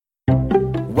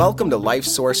Welcome to Life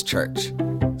Source Church.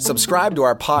 Subscribe to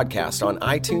our podcast on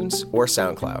iTunes or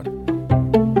SoundCloud.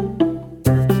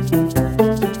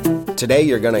 Today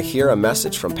you're going to hear a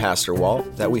message from Pastor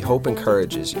Walt that we hope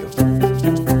encourages you.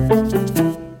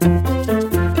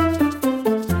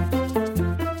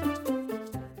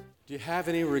 Do you have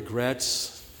any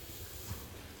regrets?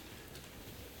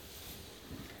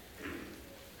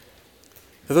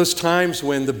 Are those times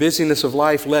when the busyness of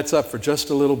life lets up for just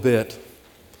a little bit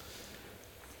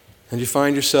and you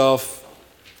find yourself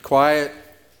quiet,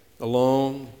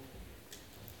 alone,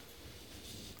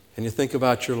 and you think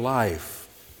about your life?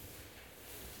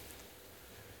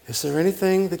 Is there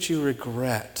anything that you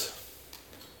regret?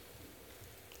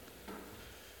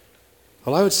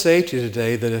 Well, I would say to you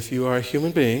today that if you are a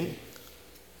human being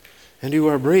and you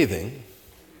are breathing,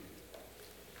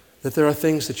 that there are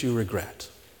things that you regret.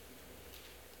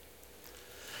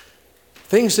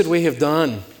 Things that we have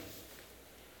done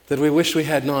that we wish we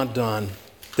had not done.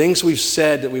 Things we've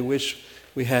said that we wish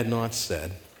we had not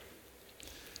said.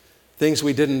 Things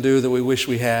we didn't do that we wish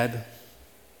we had.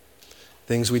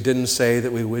 Things we didn't say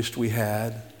that we wished we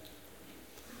had.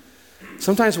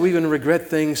 Sometimes we even regret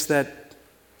things that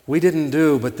we didn't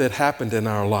do but that happened in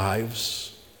our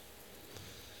lives.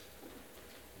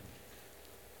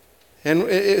 And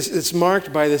it's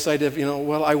marked by this idea of,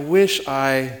 well, I wish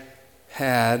I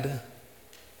had,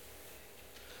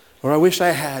 or I wish I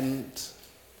hadn't,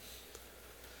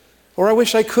 or I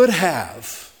wish I could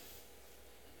have.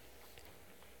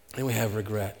 And we have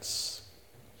regrets.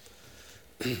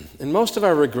 And most of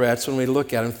our regrets, when we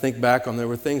look at them, think back on, there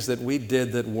were things that we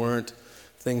did that weren't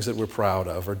things that we're proud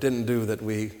of, or didn't do that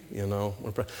we,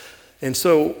 were proud. And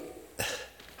so,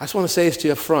 I just want to say this to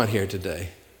you up front here today,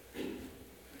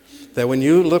 that when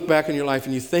you look back in your life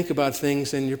and you think about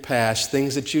things in your past,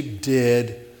 things that you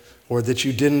did or that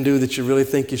you didn't do that you really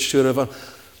think you should have,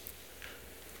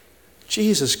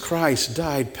 Jesus Christ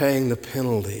died paying the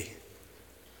penalty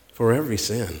for every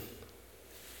sin.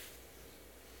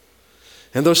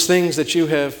 And those things that you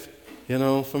have,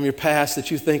 from your past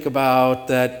that you think about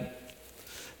that,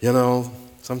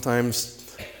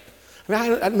 sometimes,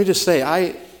 let me just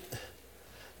say,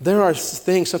 there are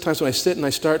things sometimes when I sit and I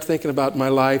start thinking about my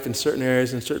life in certain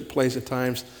areas, in certain places at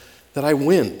times, that I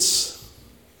wince,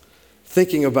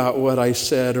 thinking about what I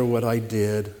said or what I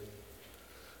did,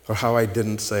 or how I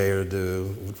didn't say or do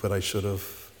what I should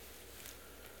have.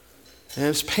 And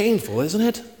it's painful, isn't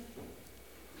it?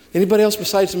 Anybody else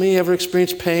besides me ever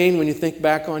experienced pain when you think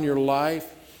back on your life?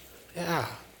 Yeah.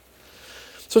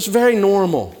 So it's very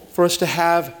normal for us to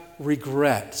have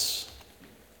regrets.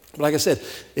 But like I said,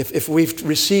 if we've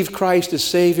received Christ as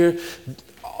Savior,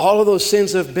 all of those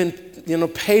sins have been,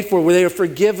 paid for, where they are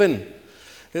forgiven.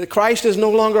 Christ is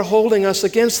no longer holding us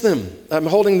against them.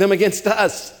 Holding them against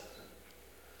us.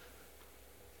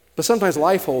 But sometimes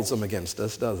life holds them against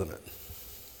us, doesn't it?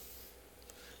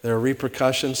 There are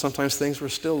repercussions, sometimes things we're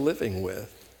still living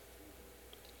with.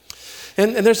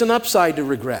 And there's an upside to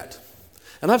regret.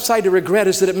 An upside to regret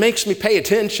is that it makes me pay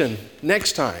attention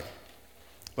next time.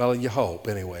 Well, you hope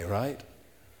anyway, right?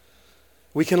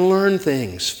 We can learn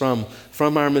things from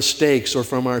our mistakes or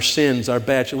from our sins, our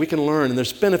bad sins. We can learn, and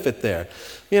there's benefit there.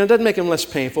 It doesn't make them less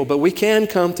painful, but we can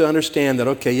come to understand that,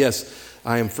 okay, yes,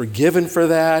 I am forgiven for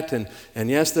that, and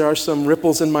yes, there are some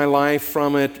ripples in my life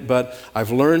from it, but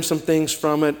I've learned some things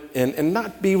from it, and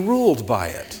not be ruled by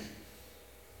it.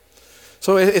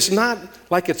 So it's not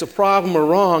like it's a problem or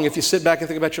wrong if you sit back and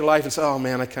think about your life and say, oh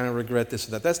man, I kind of regret this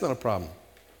or that. That's not a problem.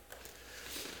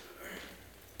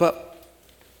 But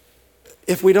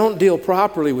if we don't deal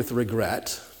properly with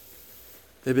regret,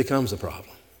 it becomes a problem.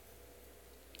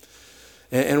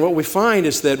 And what we find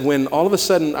is that when all of a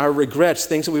sudden our regrets,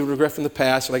 things that we regret from the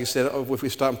past, like I said, if we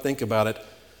stop and think about it,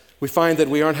 we find that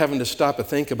we aren't having to stop and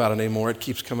think about it anymore. It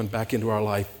keeps coming back into our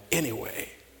life anyway.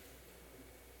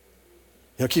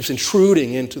 It keeps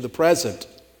intruding into the present.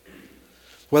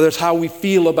 Whether it's how we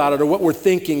feel about it or what we're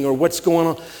thinking or what's going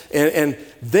on. And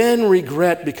then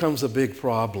regret becomes a big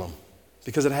problem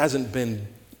because it hasn't been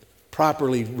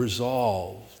properly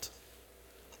resolved.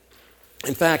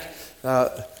 In fact,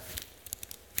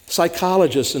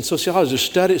 psychologists and sociologists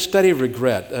study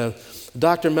regret.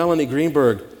 Dr. Melanie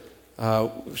Greenberg,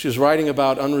 she was writing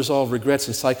about unresolved regrets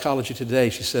in Psychology Today.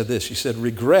 She said this. She said,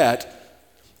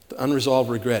 unresolved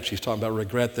regret, she's talking about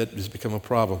regret that has become a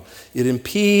problem. It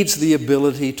impedes the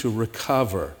ability to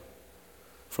recover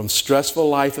from stressful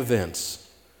life events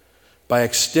by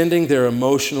extending their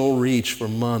emotional reach for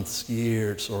months,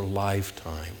 years, or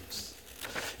lifetimes.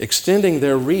 Extending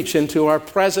their reach into our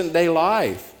present day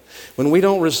life. When we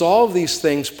don't resolve these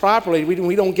things properly,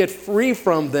 we don't get free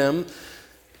from them,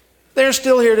 They're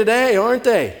still here today, aren't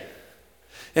they?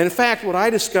 And in fact, what I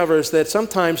discover is that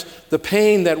sometimes the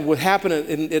pain that would happen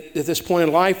at this point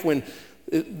in life when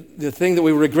the thing that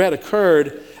we regret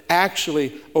occurred,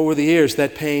 actually, over the years,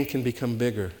 that pain can become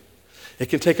bigger. It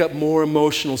can take up more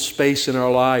emotional space in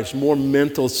our lives, more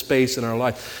mental space in our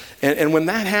life. And when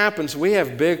that happens, we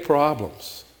have big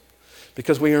problems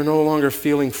because we are no longer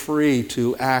feeling free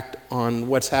to act on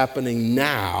what's happening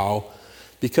now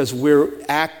because we're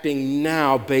acting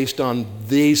now based on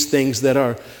these things that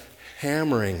are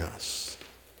hammering us.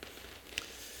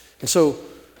 And so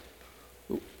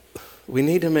we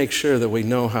need to make sure that we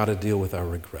know how to deal with our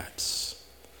regrets.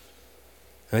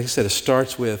 And like I said, it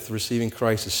starts with receiving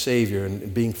Christ as Savior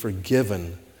and being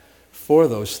forgiven for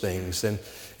those things.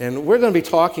 And we're going to be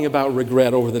talking about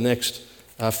regret over the next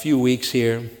few weeks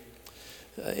here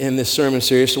in this sermon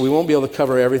series, so we won't be able to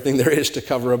cover everything there is to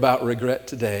cover about regret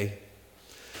today.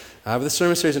 But the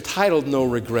sermon series is entitled No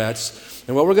Regrets.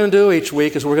 And what we're going to do each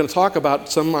week is we're going to talk about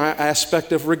some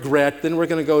aspect of regret. Then we're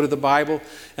going to go to the Bible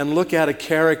and look at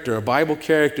a Bible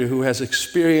character who has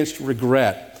experienced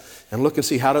regret. And look and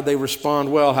see, how did they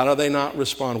respond well? How did they not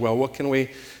respond well? What can we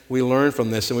learn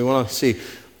from this? And we want to see,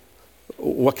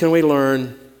 what can we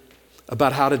learn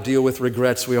about how to deal with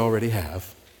regrets we already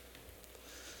have?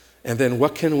 And then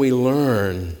what can we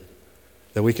learn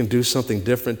that we can do something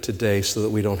different today so that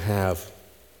we don't have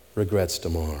regrets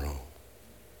tomorrow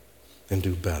and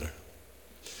do better?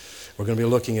 We're going to be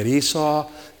looking at Esau,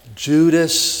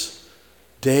 Judas,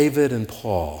 David, and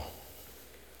Paul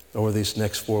over these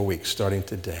next 4 weeks, starting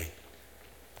today.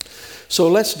 So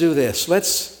let's do this.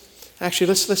 Let's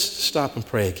stop and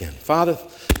pray again. Father,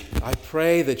 I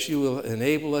pray that you will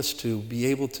enable us to be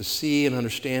able to see and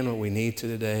understand what we need to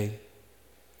today.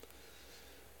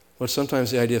 But sometimes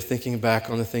the idea of thinking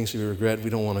back on the things we regret, we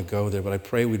don't want to go there, but I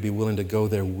pray we'd be willing to go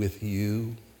there with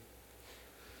you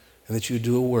and that you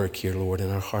do a work here, Lord, in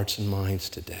our hearts and minds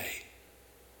today.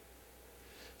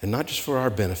 And not just for our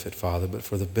benefit, Father, but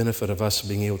for the benefit of us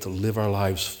being able to live our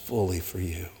lives fully for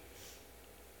you.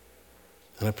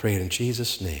 And I pray it in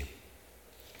Jesus' name.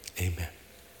 Amen.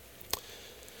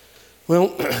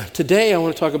 Well, today I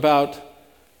want to talk about,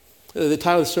 the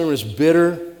title of the sermon is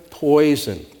Bitter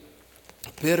Poison.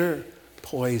 Bitter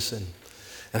poison.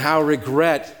 And how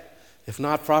regret, if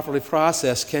not properly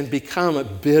processed, can become a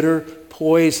bitter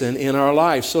poison in our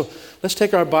lives. So let's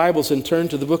take our Bibles and turn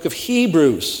to the book of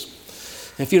Hebrews.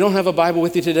 And if you don't have a Bible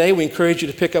with you today, we encourage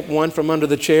you to pick up one from under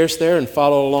the chairs there and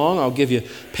follow along. I'll give you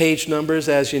page numbers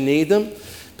as you need them.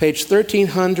 Page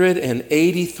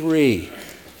 1383.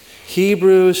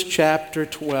 Hebrews chapter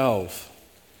 12.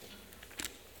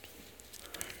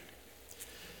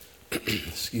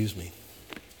 Excuse me.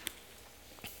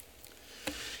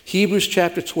 Hebrews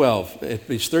chapter 12. It's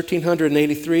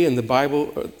 1383 in the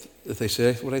Bible. If they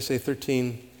say, what did I say?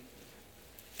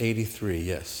 1383,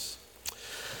 yes.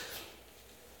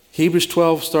 Hebrews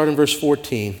 12, starting in verse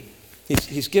 14.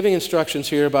 He's giving instructions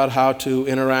here about how to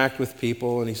interact with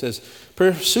people, and he says,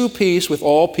 pursue peace with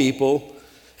all people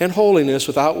and holiness,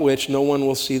 without which no one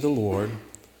will see the Lord.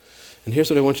 And here's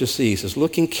what I want you to see. He says,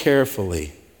 looking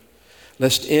carefully,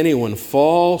 lest anyone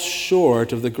fall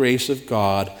short of the grace of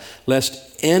God, lest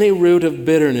any root of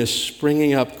bitterness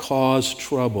springing up cause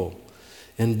trouble,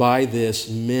 and by this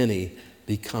many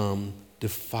become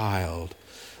defiled.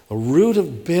 A root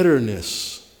of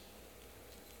bitterness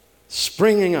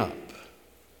springing up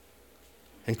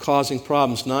and causing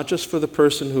problems, not just for the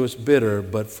person who is bitter,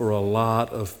 but for a lot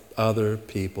of other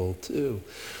people too.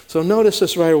 So notice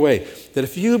this right away, that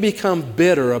if you become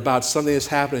bitter about something that's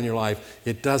happened in your life,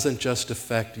 it doesn't just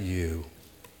affect you.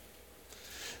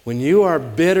 When you are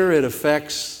bitter, it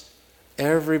affects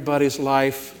everybody's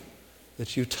life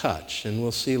that you touch. And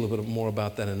we'll see a little bit more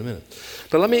about that in a minute.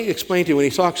 But let me explain to you when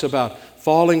he talks about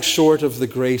falling short of the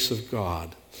grace of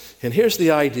God. And here's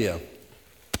the idea,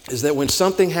 is that when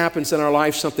something happens in our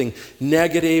life, something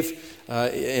negative,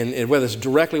 and whether it's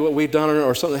directly what we've done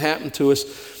or something happened to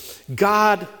us,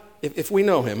 God, if we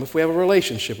know him, if we have a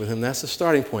relationship with him, that's the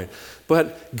starting point.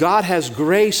 But God has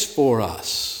grace for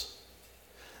us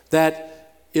that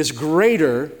is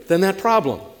greater than that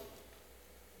problem.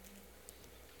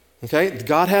 Okay?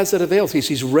 God has that available.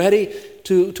 He's ready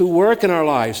to work in our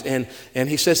lives. And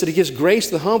he says that he gives grace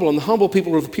to the humble. And the humble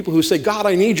people are the people who say, God,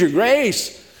 I need your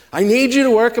grace. I need you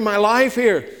to work in my life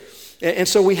here. And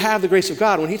so we have the grace of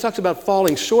God. When he talks about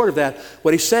falling short of that,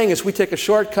 what he's saying is we take a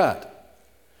shortcut.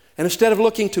 And instead of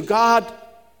looking to God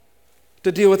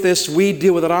to deal with this, we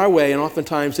deal with it our way. And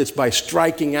oftentimes it's by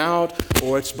striking out,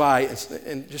 or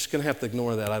and just going to have to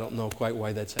ignore that. I don't know quite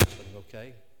why that's happening,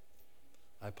 okay?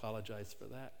 I apologize for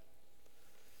that.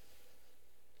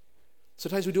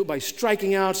 Sometimes we do it by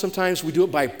striking out. Sometimes we do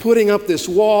it by putting up this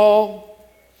wall.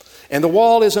 And the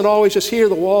wall isn't always just here.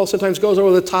 The wall sometimes goes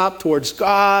over the top towards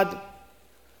God.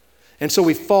 And so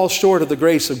we fall short of the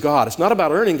grace of God. It's not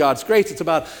about earning God's grace. It's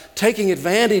about taking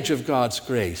advantage of God's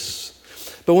grace.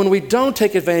 But when we don't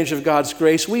take advantage of God's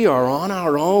grace, we are on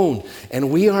our own, and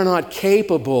we are not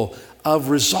capable of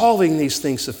resolving these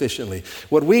things sufficiently.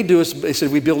 What we do is, they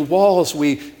said, we build walls,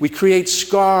 we create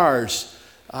scars,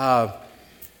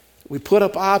 we put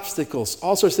up obstacles,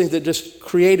 all sorts of things that just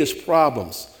create us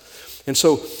problems. And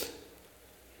so,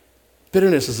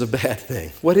 bitterness is a bad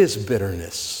thing. What is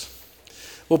bitterness?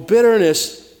 Well,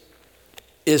 bitterness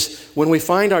is when we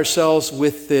find ourselves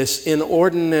with this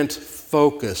inordinate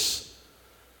focus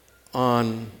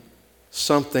on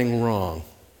something wrong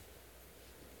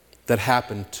that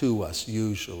happened to us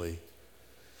usually.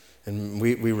 And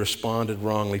we responded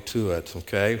wrongly to it,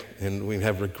 okay? And we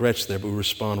have regrets there, but we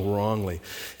respond wrongly.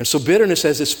 And so bitterness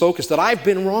has this focus that I've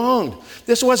been wronged.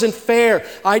 This wasn't fair.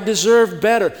 I deserved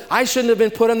better. I shouldn't have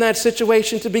been put in that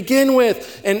situation to begin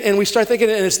with. And we start thinking,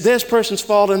 and it's this person's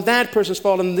fault, and that person's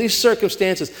fault, and these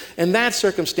circumstances, and that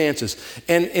circumstances.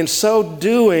 And in so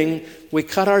doing, we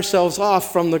cut ourselves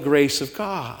off from the grace of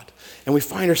God. And we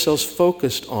find ourselves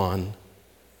focused on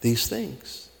these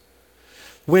things.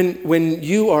 When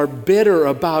you are bitter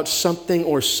about something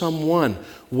or someone,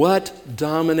 what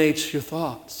dominates your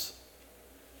thoughts?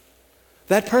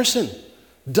 That person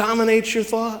dominates your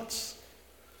thoughts.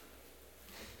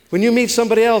 When you meet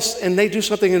somebody else and they do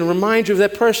something and remind you of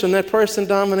that person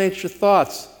dominates your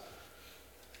thoughts.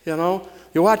 You know?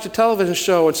 You watch a television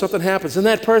show and something happens and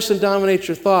that person dominates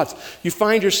your thoughts. You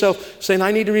find yourself saying,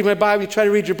 I need to read my Bible. You try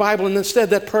to read your Bible and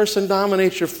instead that person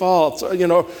dominates your thoughts,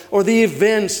 or the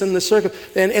events and the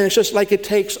circumstances. And it's just like it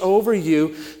takes over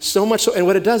you so much so. And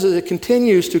what it does is it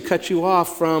continues to cut you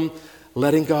off from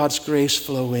letting God's grace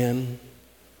flow in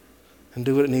and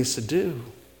do what it needs to do.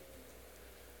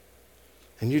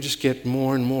 And you just get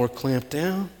more and more clamped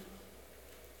down.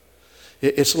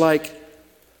 It's like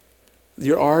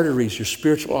your arteries, your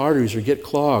spiritual arteries, get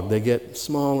clogged. They get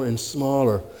smaller and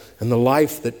smaller. And the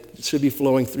life that should be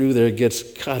flowing through there gets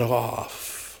cut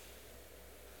off.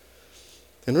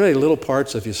 And really little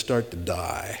parts of you start to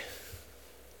die.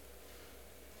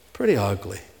 Pretty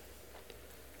ugly.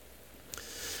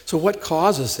 So what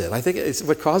causes it? I think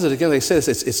what causes it, again, they say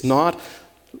it's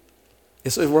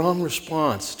a wrong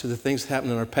response to the things that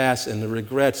happened in our past and the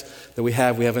regrets that we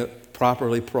haven't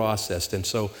properly processed. And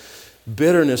so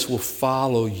bitterness will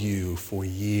follow you for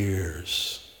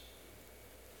years.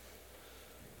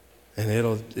 And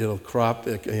it'll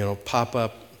pop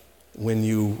up when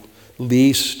you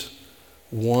least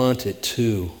want it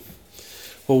to.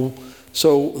 Well,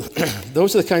 so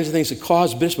those are the kinds of things that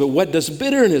cause bitterness, but what does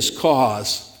bitterness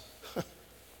cause?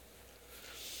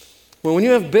 Well, when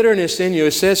you have bitterness in you,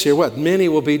 it says here, what? Many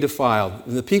will be defiled.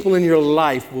 The people in your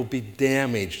life will be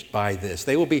damaged by this.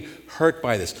 They will be hurt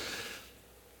by this.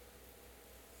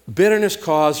 Bitterness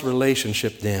causes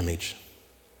relationship damage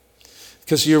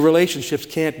because your relationships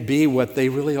can't be what they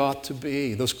really ought to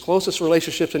be. Those closest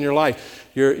relationships in your life,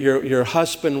 your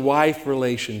husband-wife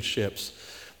relationships,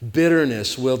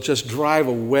 bitterness will just drive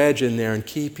a wedge in there and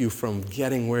keep you from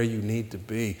getting where you need to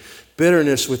be.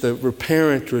 Bitterness with a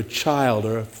parent or a child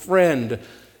or a friend,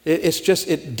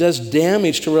 it does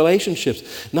damage to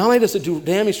relationships. Not only does it do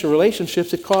damage to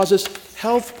relationships, it causes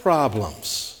health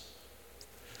problems.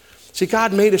 See,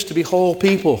 God made us to be whole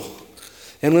people.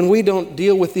 And when we don't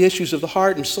deal with the issues of the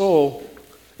heart and soul,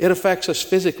 it affects us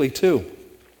physically too.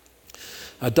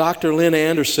 Dr. Lynn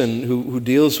Anderson, who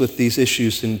deals with these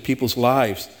issues in people's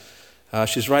lives,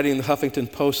 she's writing in the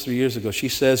Huffington Post 3 years ago. She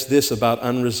says this about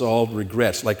unresolved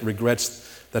regrets, like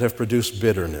regrets that have produced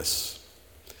bitterness.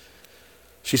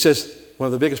 She says one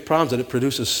of the biggest problems is that it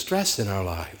produces stress in our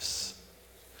lives.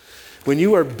 When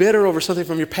you are bitter over something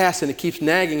from your past and it keeps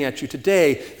nagging at you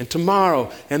today and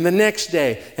tomorrow and the next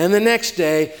day and the next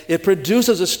day, it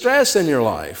produces a stress in your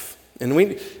life. And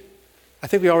I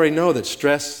think we already know that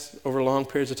stress over long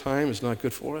periods of time is not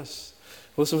good for us.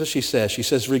 Listen to what she says. She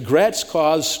says, regrets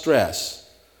cause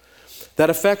stress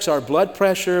that affects our blood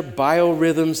pressure,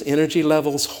 biorhythms, energy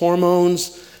levels,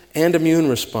 hormones, and immune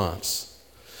response.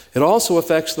 It also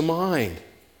affects the mind.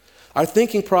 Our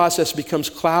thinking process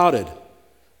becomes clouded.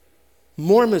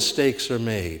 More mistakes are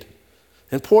made,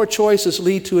 and poor choices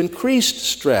lead to increased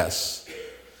stress.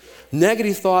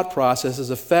 Negative thought processes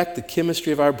affect the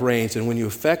chemistry of our brains, and when you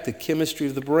affect the chemistry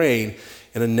of the brain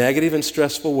in a negative and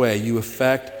stressful way, you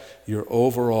affect your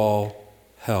overall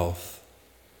health.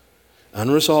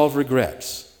 Unresolved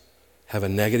regrets have a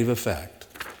negative effect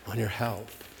on your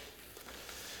health.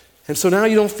 And so now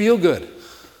you don't feel good.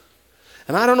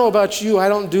 And I don't know about you, I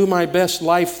don't do my best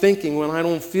life thinking when I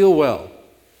don't feel well.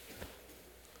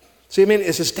 See,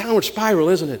 it's this downward spiral,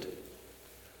 isn't it?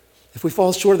 If we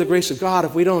fall short of the grace of God,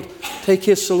 if we don't take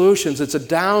His solutions, it's a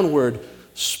downward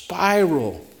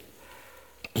spiral.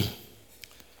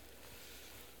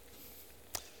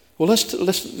 Well,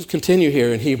 let's continue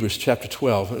here in Hebrews chapter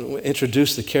 12 and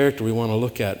introduce the character we want to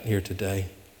look at here today.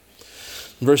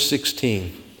 Verse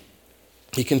 16,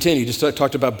 he continued, just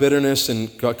talked about bitterness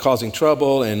and causing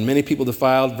trouble and many people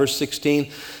defiled. Verse 16,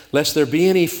 lest there be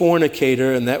any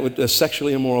fornicator, and that would a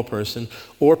sexually immoral person,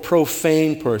 or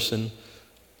profane person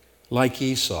like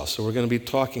Esau. So we're going to be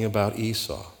talking about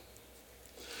Esau,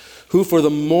 who for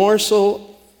one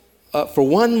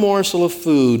morsel of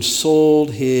food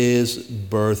sold his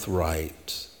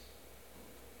birthright.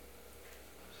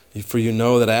 For you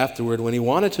know that afterward, when he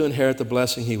wanted to inherit the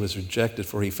blessing, he was rejected,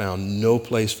 for he found no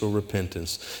place for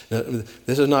repentance. Now,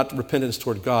 this is not repentance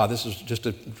toward God. This is just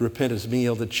a repentance, being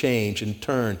able to change and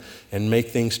turn and make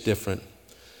things different,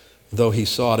 though he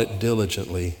sought it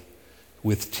diligently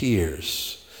with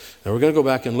tears. Now, we're going to go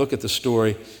back and look at the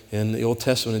story in the Old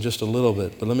Testament in just a little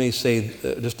bit, but let me say,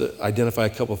 just to identify a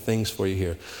couple of things for you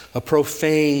here. A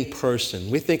profane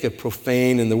person. We think of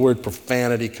profane, and the word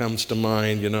profanity comes to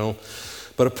mind,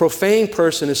 But a profane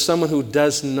person is someone who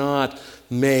does not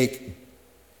make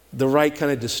the right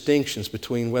kind of distinctions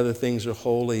between whether things are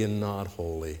holy and not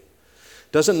holy.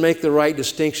 Doesn't make the right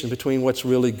distinction between what's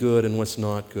really good and what's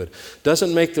not good.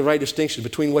 Doesn't make the right distinction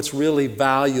between what's really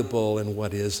valuable and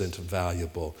what isn't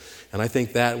valuable. And I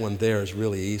think that one there is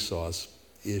really Esau's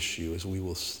issue, as we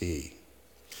will see.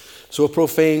 So a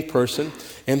profane person.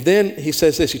 And then he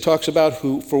says this, he talks about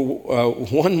who for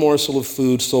one morsel of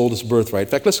food sold his birthright.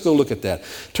 In fact, let's go look at that.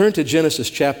 Turn to Genesis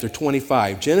chapter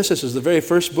 25. Genesis is the very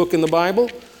first book in the Bible.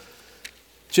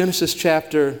 Genesis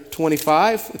chapter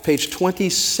 25, page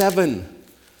 27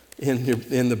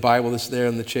 in the Bible that's there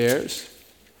in the chairs.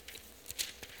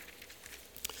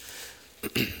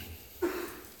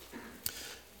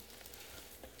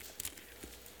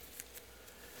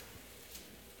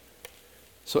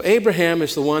 So Abraham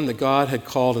is the one that God had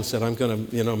called and said, I'm going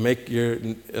to, make your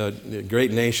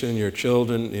great nation, your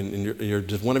children,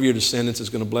 and one of your descendants is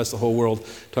going to bless the whole world.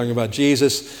 Talking about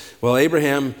Jesus. Well,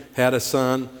 Abraham had a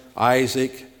son,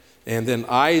 Isaac, and then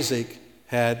Isaac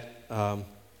had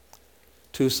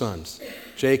two sons,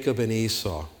 Jacob and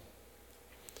Esau.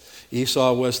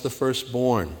 Esau was the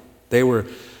firstborn. They were,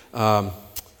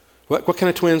 what kind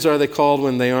of twins are they called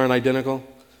when they aren't identical?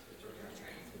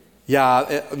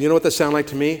 Yeah, you know what that sound like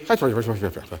to me?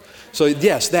 So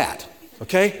yes, that,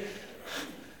 okay?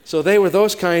 So they were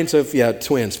those kinds of,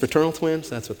 twins, fraternal twins,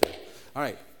 that's what they are. All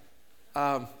right.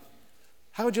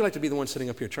 How would you like to be the one sitting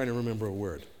up here trying to remember a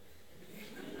word?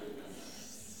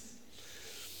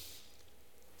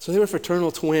 So they were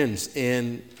fraternal twins,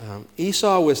 and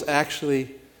Esau was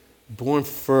actually born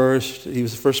first. He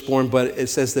was the firstborn, but it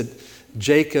says that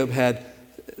Jacob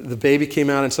the baby came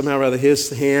out, and somehow or other his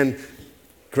hand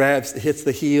hits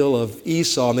the heel of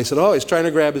Esau, and they said, he's trying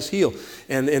to grab his heel.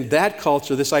 And in that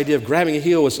culture, this idea of grabbing a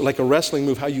heel was like a wrestling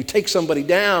move, how you take somebody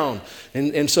down.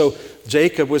 And so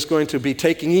Jacob was going to be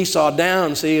taking Esau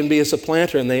down, and be a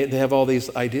supplanter, and they have all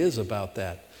these ideas about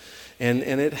that. And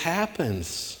it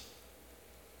happens.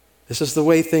 This is the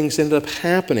way things end up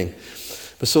happening.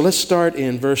 But so let's start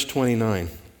in verse 29.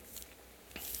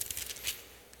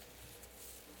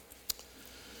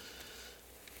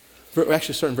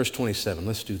 Actually, start in verse 27.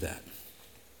 Let's do that.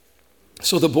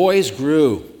 So the boys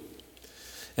grew,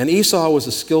 and Esau was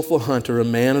a skillful hunter, a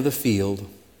man of the field,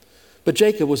 but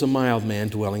Jacob was a mild man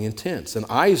dwelling in tents. And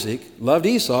Isaac loved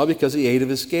Esau because he ate of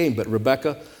his game, but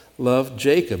Rebekah loved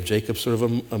Jacob. Jacob's sort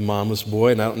of a mama's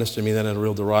boy, and I don't necessarily mean that in a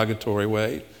real derogatory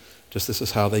way. Just this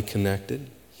is how they connected.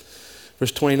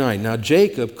 Verse 29, now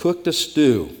Jacob cooked a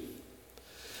stew,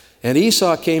 and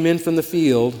Esau came in from the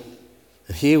field,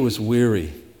 and he was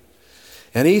weary.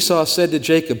 And Esau said to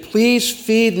Jacob, please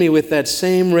feed me with that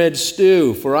same red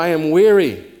stew, for I am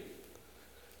weary.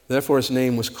 Therefore his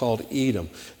name was called Edom.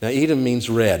 Now Edom means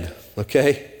red,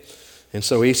 okay? And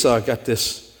so Esau got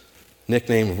this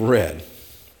nickname of red.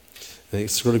 And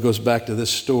it sort of goes back to this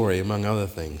story, among other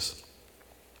things.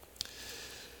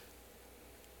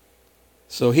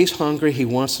 So he's hungry, he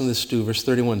wants some of the stew. Verse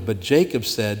 31, but Jacob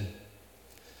said,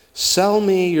 sell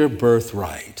me your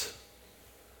birthright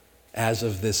as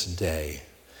of this day.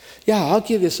 Yeah, I'll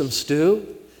give you some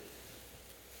stew,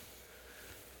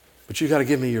 but you got to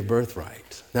give me your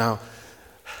birthright. Now,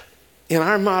 in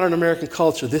our modern American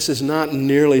culture, this is not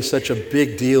nearly such a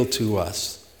big deal to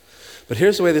us. But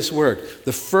here's the way this worked.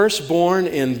 The firstborn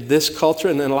in this culture,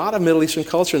 and in a lot of Middle Eastern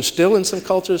culture, and still in some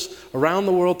cultures around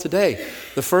the world today,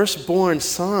 the firstborn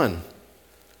son,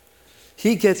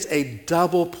 he gets a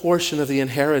double portion of the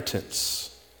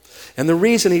inheritance. And the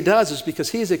reason he does is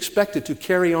because he's expected to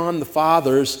carry on the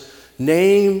father's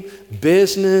name,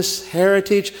 business,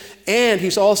 heritage, and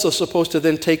he's also supposed to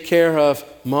then take care of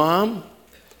mom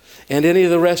and any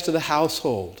of the rest of the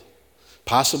household,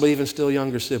 possibly even still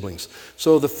younger siblings.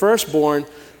 So the firstborn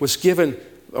was given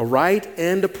a right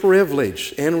and a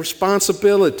privilege and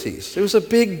responsibilities. It was a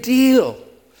big deal.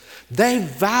 They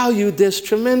valued this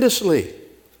tremendously.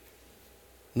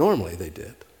 Normally they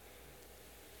did.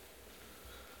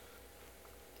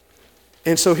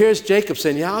 And so here's Jacob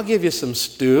saying, yeah, I'll give you some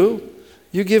stew.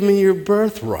 You give me your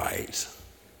birthright.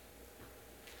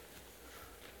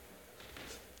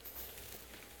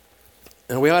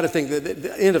 And we ought to think that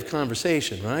the end of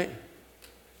conversation, right?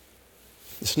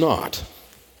 It's not.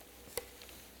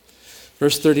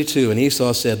 Verse 32, and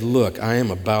Esau said, look, I am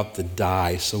about to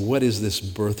die, so what is this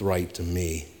birthright to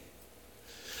me?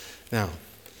 Now,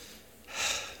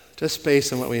 just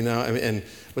based on what we know, and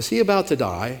was he about to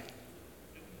die?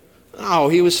 Oh,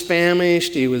 he was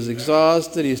famished, he was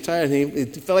exhausted, he was tired, and he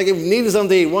felt like he needed something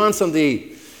to eat, wanted something to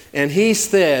eat. And he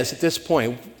says at this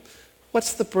point,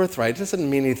 what's the birthright? It doesn't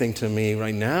mean anything to me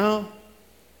right now.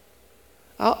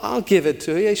 I'll give it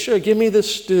to you. Sure, give me the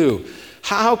stew.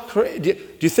 Do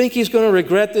you think he's going to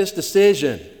regret this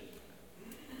decision?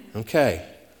 Okay.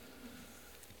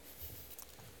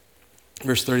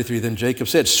 Verse 33, then Jacob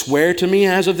said, swear to me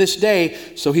as of this day.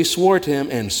 So he swore to him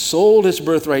and sold his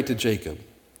birthright to Jacob.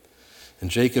 And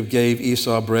Jacob gave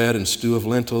Esau bread and stew of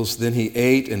lentils. Then he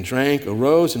ate and drank,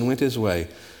 arose, and went his way.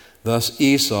 Thus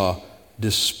Esau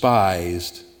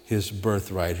despised his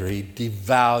birthright, or he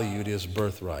devalued his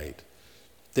birthright.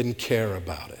 Didn't care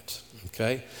about it.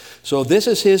 Okay? So this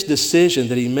is his decision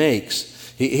that he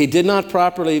makes. He did not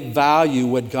properly value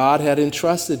what God had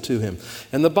entrusted to him.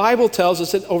 And the Bible tells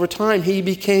us that over time he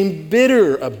became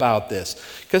bitter about this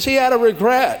because he had a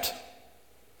regret.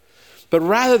 But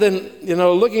rather than,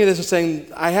 looking at this and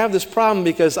saying, I have this problem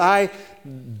because I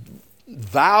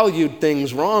valued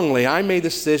things wrongly, I made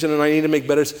this decision and I need to make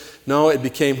better. No, it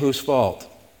became whose fault?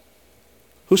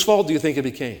 Whose fault do you think it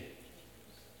became?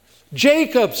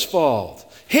 Jacob's fault.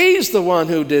 He's the one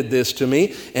who did this to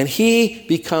me, and he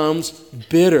becomes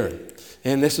bitter.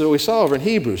 And this is what we saw over in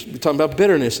Hebrews. We're talking about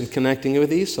bitterness and connecting it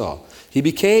with Esau. He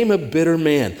became a bitter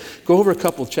man. Go over a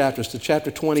couple of chapters to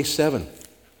chapter 27.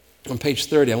 On page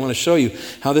 30, I want to show you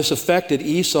how this affected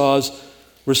Esau's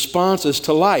responses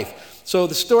to life. So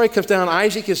the story comes down,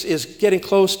 Isaac is getting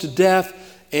close to death,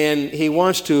 and he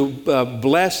wants to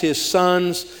bless his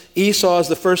sons. Esau is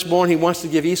the firstborn. He wants to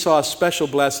give Esau a special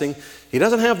blessing. He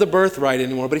doesn't have the birthright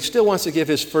anymore, but he still wants to give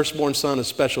his firstborn son a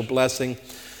special blessing.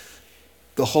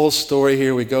 The whole story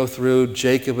here we go through,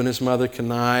 Jacob and his mother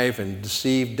connive and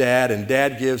deceive dad, and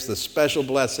dad gives the special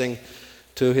blessing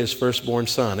to his firstborn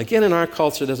son. Again, in our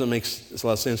culture, it doesn't make a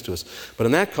lot of sense to us. But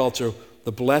in that culture,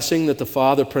 the blessing that the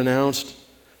father pronounced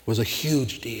was a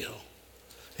huge deal.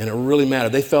 And it really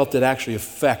mattered. They felt it actually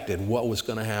affected what was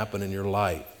going to happen in your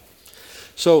life.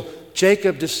 So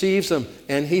Jacob deceives him,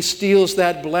 and he steals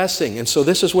that blessing. And so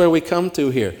this is where we come to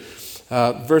here.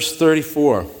 Verse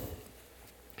 34.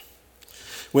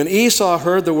 When Esau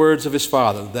heard the words of his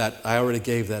father, that I already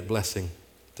gave that blessing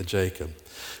to Jacob.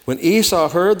 When Esau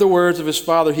heard the words of his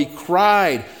father, he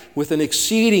cried with an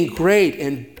exceeding great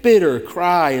and bitter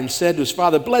cry and said to his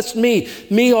father, bless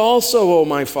me also, O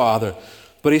my father.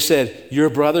 But he said, your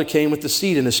brother came with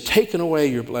deceit and has taken away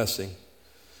your blessing.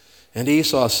 And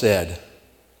Esau said,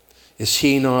 is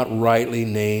he not rightly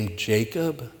named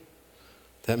Jacob?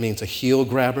 That means a heel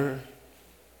grabber.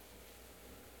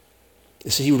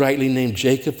 Is he rightly named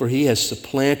Jacob? For he has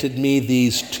supplanted me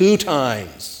these 2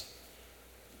 times.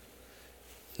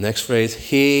 Next phrase,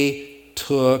 he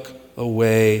took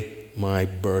away my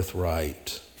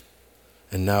birthright.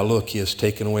 And now look, he has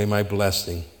taken away my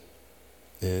blessing.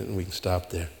 And we can stop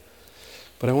there.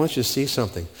 But I want you to see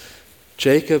something.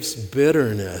 Jacob's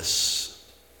bitterness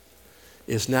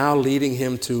is now leading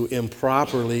him to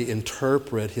improperly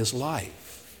interpret his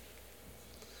life.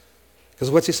 Because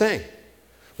what's he saying?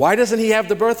 Why doesn't he have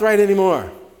the birthright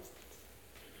anymore?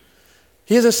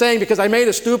 He isn't saying because I made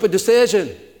a stupid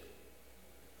decision.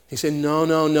 He said, no.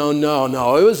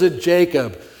 It was a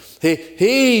Jacob.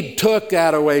 He took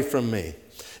that away from me.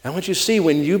 And I want you to see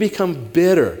when you become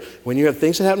bitter, when you have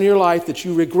things that happen in your life that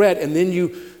you regret, and then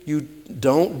you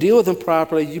don't deal with them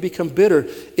properly, you become bitter,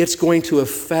 it's going to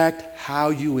affect how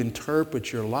you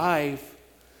interpret your life.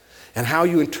 And how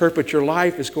you interpret your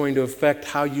life is going to affect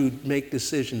how you make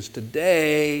decisions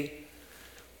today.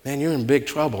 Man, you're in big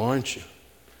trouble, aren't you?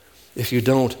 If you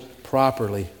don't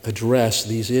properly address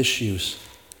these issues.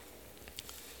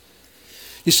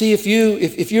 You see,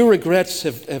 if your regrets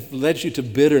have led you to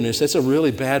bitterness, that's a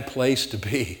really bad place to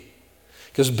be.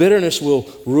 Because bitterness will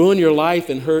ruin your life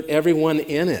and hurt everyone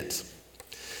in it.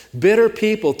 Bitter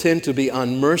people tend to be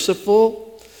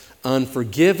unmerciful,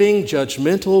 unforgiving,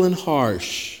 judgmental, and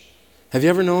harsh. Have you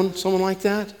ever known someone like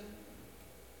that?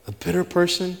 A bitter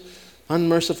person,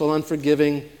 unmerciful,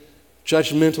 unforgiving,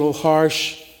 judgmental,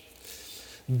 harsh.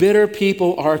 Bitter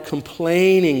people are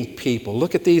complaining people.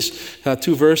 Look at these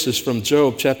two verses from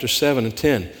Job chapter 7 and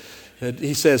 10.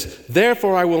 He says,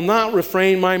 "Therefore I will not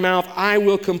refrain my mouth. I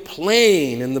will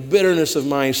complain in the bitterness of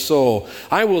my soul.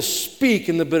 I will speak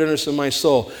in the bitterness of my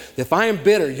soul." If I am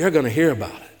bitter, you're going to hear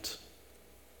about it.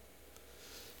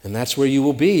 And that's where you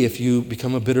will be if you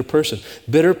become a bitter person.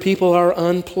 Bitter people are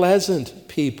unpleasant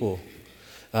people.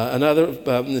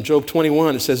 In Job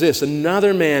 21, it says this,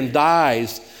 "Another man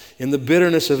dies in the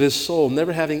bitterness of his soul,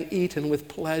 never having eaten with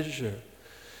pleasure."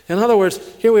 In other words,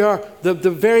 here we are, the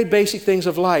very basic things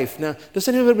of life. Now, does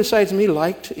anybody besides me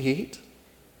like to eat?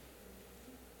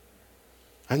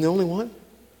 I'm the only one?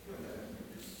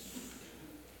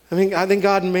 I mean, I think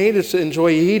God made us to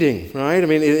enjoy eating, right? I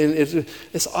mean,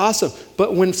 it's awesome.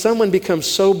 But when someone becomes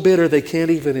so bitter, they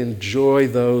can't even enjoy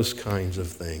those kinds of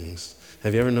things.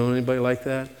 Have you ever known anybody like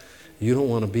that? You don't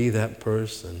want to be that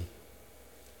person.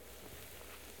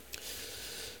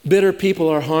 Bitter people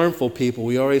are harmful people.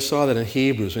 We already saw that in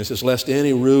Hebrews. It says, "Lest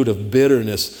any root of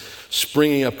bitterness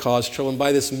springing up cause trouble, and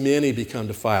by this many become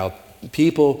defiled."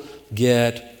 People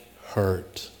get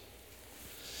hurt.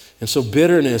 And so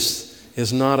bitterness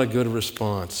is not a good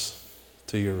response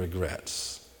to your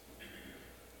regrets.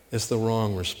 It's the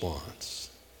wrong response.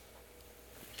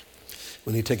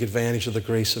 We need to take advantage of the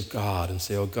grace of God and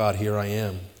say, "Oh God, here I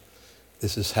am.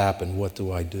 This has happened. What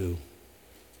do I do?"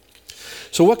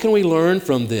 So what can we learn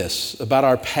from this about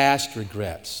our past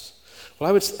regrets? Well,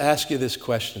 I would ask you this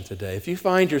question today. If you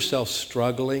find yourself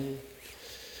struggling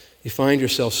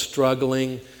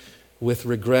with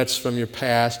regrets from your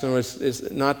past, no, it's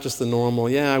not just the normal,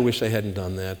 "Yeah, I wish I hadn't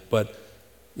done that," but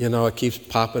it keeps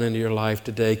popping into your life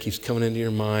today, keeps coming into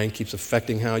your mind, keeps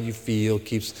affecting how you feel,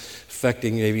 keeps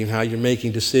affecting maybe how you're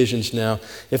making decisions now.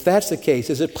 If that's the case,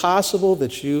 is it possible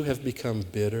that you have become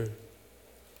bitter?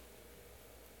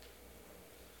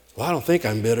 "Well, I don't think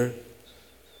I'm bitter."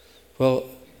 Well,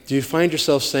 do you find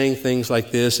yourself saying things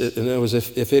like this? In other words,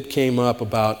 if it came up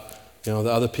about the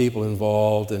other people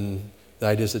involved and the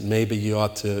ideas that maybe you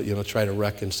ought to try to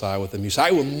reconcile with them, you say,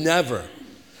 I will never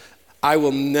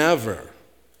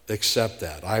accept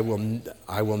that. I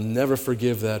will never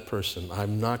forgive that person.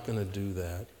 I'm not going to do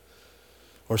that.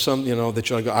 Or that you're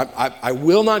going to go, I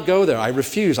will not go there. I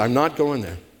refuse. I'm not going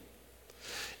there.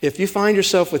 If you find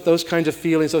yourself with those kinds of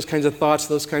feelings, those kinds of thoughts,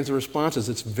 those kinds of responses,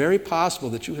 it's very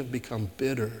possible that you have become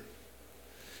bitter,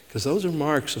 because those are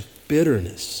marks of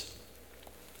bitterness.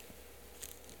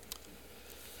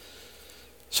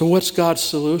 So what's God's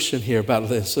solution here about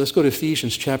this? So let's go to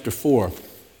Ephesians chapter 4,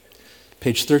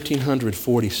 page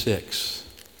 1346.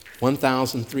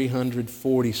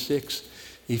 1346,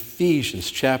 Ephesians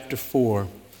chapter 4.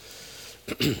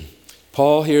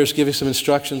 Paul here is giving some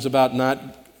instructions about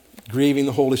not grieving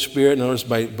the Holy Spirit. Notice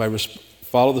by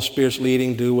follow the Spirit's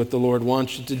leading, do what the Lord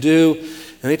wants you to do.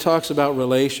 And he talks about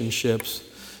relationships.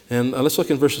 And let's look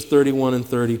in verses 31 and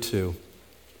 32,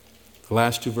 the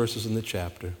last two verses in the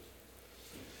chapter.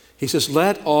 He says,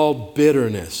 "Let all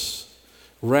bitterness,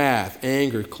 wrath,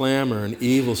 anger, clamor, and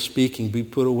evil speaking be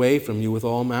put away from you with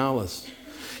all malice.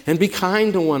 And be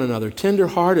kind to one another,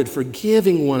 tender-hearted,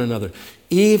 forgiving one another,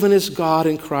 even as God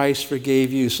in Christ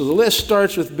forgave you." So the list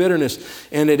starts with bitterness,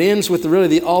 and it ends with really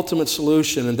the ultimate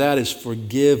solution, and that is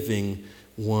forgiving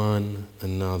one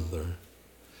another.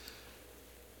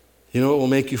 You know what will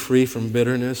make you free from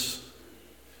bitterness?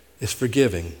 Is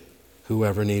forgiving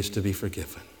whoever needs to be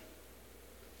forgiven.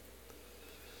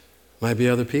 Might be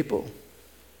other people.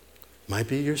 Might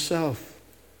be yourself.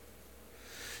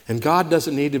 And God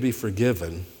doesn't need to be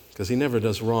forgiven, because he never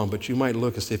does wrong, but you might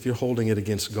look and see if you're holding it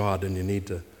against God, and you need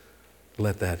to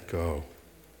let that go.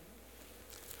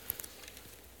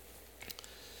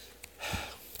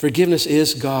 Forgiveness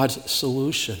is God's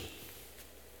solution.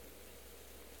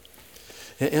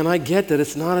 And I get that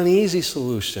it's not an easy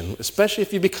solution, especially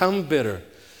if you become bitter.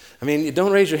 I mean, you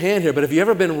don't raise your hand here, but have you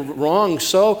ever been wronged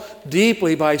so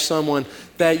deeply by someone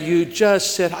that you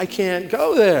just said, I can't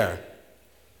go there?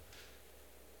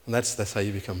 And that's how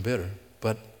you become bitter.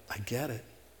 But I get it.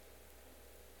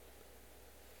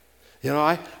 You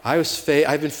know,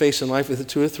 I've been facing life with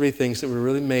 2 or 3 things that were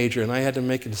really major, and I had to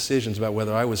make decisions about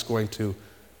whether I was going to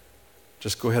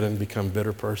just go ahead and become a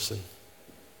bitter person.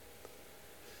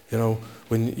 You know,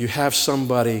 when you have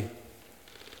somebody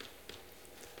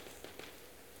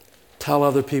tell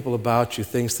other people about you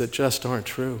things that just aren't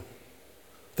true,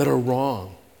 that are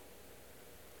wrong,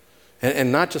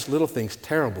 and not just little things,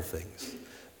 terrible things,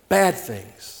 bad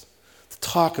things, to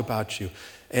talk about you,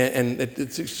 and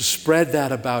to spread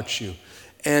that about you,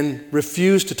 and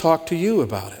refuse to talk to you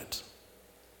about it.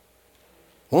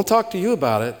 Won't talk to you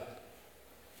about it.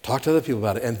 Talk to other people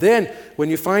about it. And then when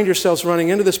you find yourselves running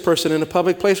into this person in a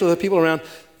public place with other people around,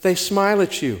 they smile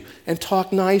at you and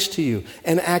talk nice to you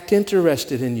and act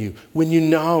interested in you when you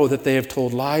know that they have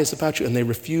told lies about you and they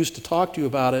refuse to talk to you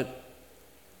about it.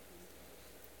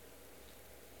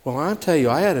 Well, I'll tell you,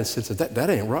 I had a sense of that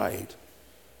ain't right.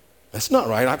 That's not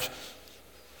right.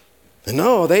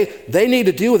 No, they need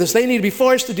to deal with this. They need to be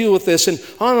forced to deal with this. And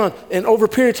on and on. And over a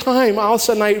period of time, all of a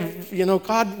sudden,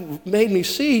 God made me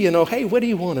see, hey, what do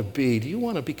you want to be? Do you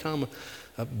want to become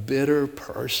a bitter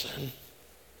person?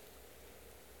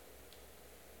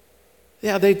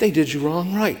 Yeah, they did you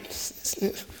wrong, right.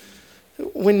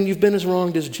 When you've been as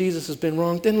wronged as Jesus has been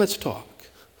wronged, then let's talk.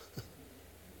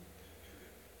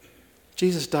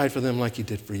 Jesus died for them like he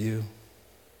did for you.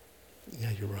 Yeah,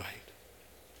 you're right.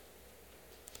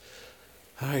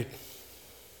 All right.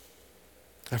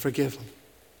 I forgive them.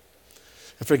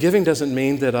 And forgiving doesn't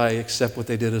mean that I accept what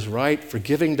they did as right.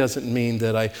 Forgiving doesn't mean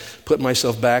that I put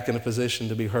myself back in a position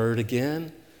to be hurt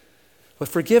again. What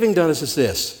forgiving does is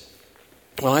this.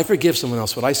 When I forgive someone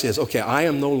else, what I say is, okay, I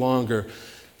am no longer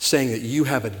saying that you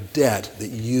have a debt that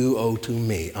you owe to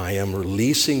me. I am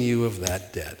releasing you of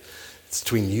that debt. It's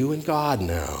between you and God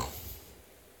now.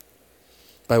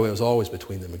 By the way, it was always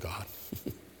between them and God.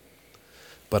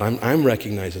 But I'm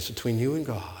recognizing it's between you and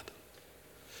God.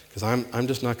 Because I'm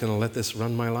just not going to let this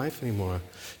run my life anymore.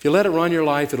 If you let it run your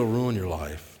life, it'll ruin your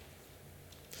life.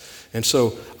 And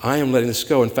so I am letting this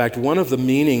go. In fact, one of the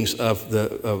meanings of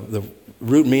the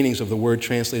root meanings of the word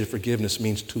translated forgiveness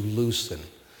means to loosen.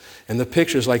 And the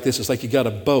picture is like this. It's like you got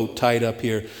a boat tied up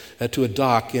here to a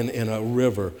dock in a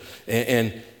river.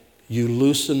 And you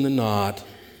loosen the knot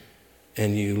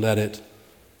and you let it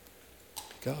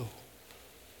go.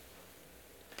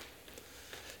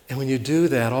 And when you do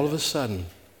that, all of a sudden,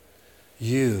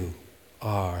 you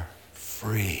are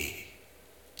free.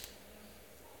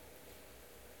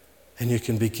 And you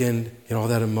can begin,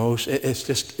 that emotion.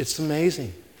 It's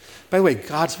amazing. By the way,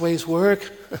 God's ways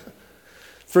work.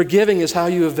 Forgiving is how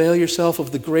you avail yourself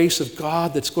of the grace of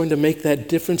God that's going to make that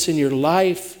difference in your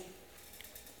life.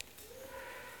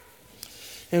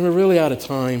 And we're really out of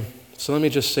time, so let me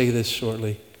just say this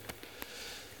shortly.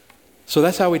 So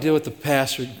that's how we deal with the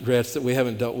past regrets that we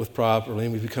haven't dealt with properly,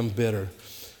 and we become bitter.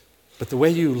 But the way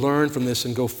you learn from this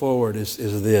and go forward is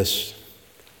this.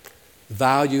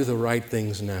 Value the right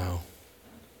things now.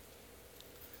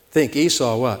 Think,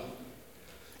 Esau what?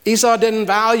 Esau didn't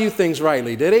value things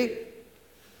rightly, did he?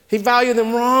 He valued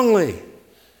them wrongly.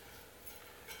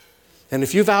 And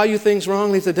if you value things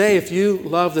wrongly today, if you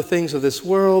love the things of this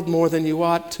world more than you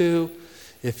ought to,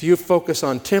 if you focus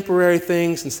on temporary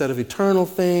things instead of eternal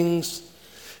things,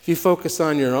 if you focus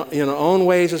on your own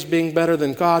ways as being better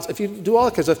than God's, if you do all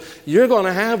that kind of stuff, you're going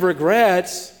to have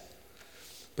regrets.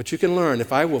 But you can learn,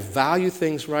 if I will value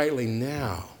things rightly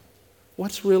now,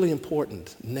 what's really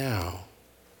important now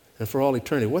and for all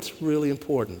eternity? What's really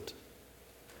important?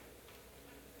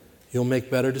 You'll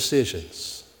make better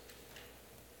decisions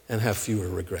and have fewer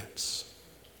regrets.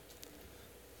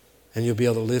 And you'll be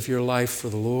able to live your life for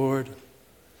the Lord.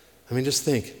 I mean, just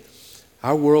think,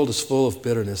 our world is full of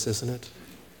bitterness, isn't it?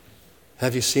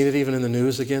 Have you seen it even in the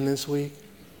news again this week?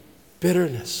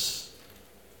 Bitterness.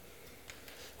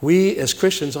 We as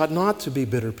Christians ought not to be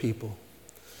bitter people.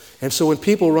 And so when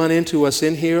people run into us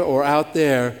in here or out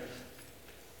there,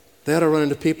 they ought to run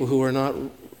into people who are not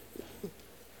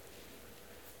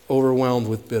overwhelmed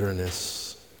with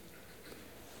bitterness.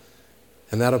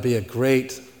 And that'll be a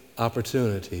great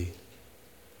opportunity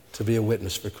to be a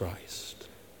witness for Christ.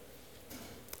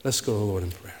 Let's go to the Lord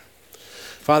in prayer.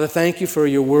 Father, thank you for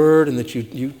your word and that you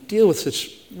deal with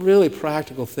such really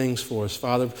practical things for us.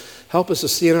 Father, help us to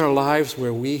see in our lives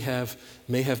where we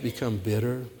may have become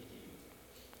bitter.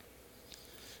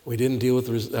 We didn't deal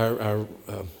with our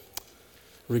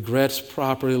regrets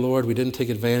properly, Lord. We didn't take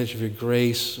advantage of your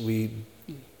grace.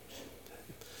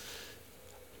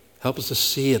 Help us to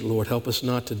see it, Lord. Help us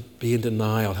not to be in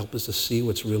denial. Help us to see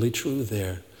what's really true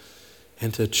there.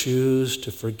 And to choose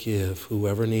to forgive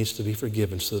whoever needs to be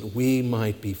forgiven so that we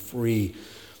might be free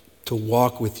to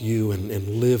walk with you and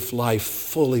live life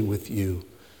fully with you,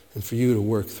 and for you to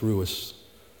work through us.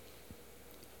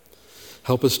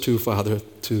 Help us too, Father,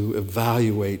 to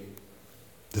evaluate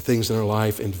the things in our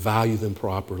life and value them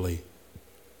properly.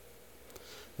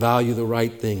 Value the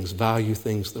right things, value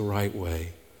things the right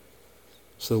way,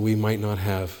 so we might not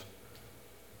have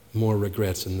more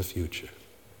regrets in the future.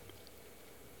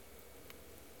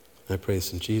 I pray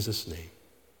this in Jesus' name.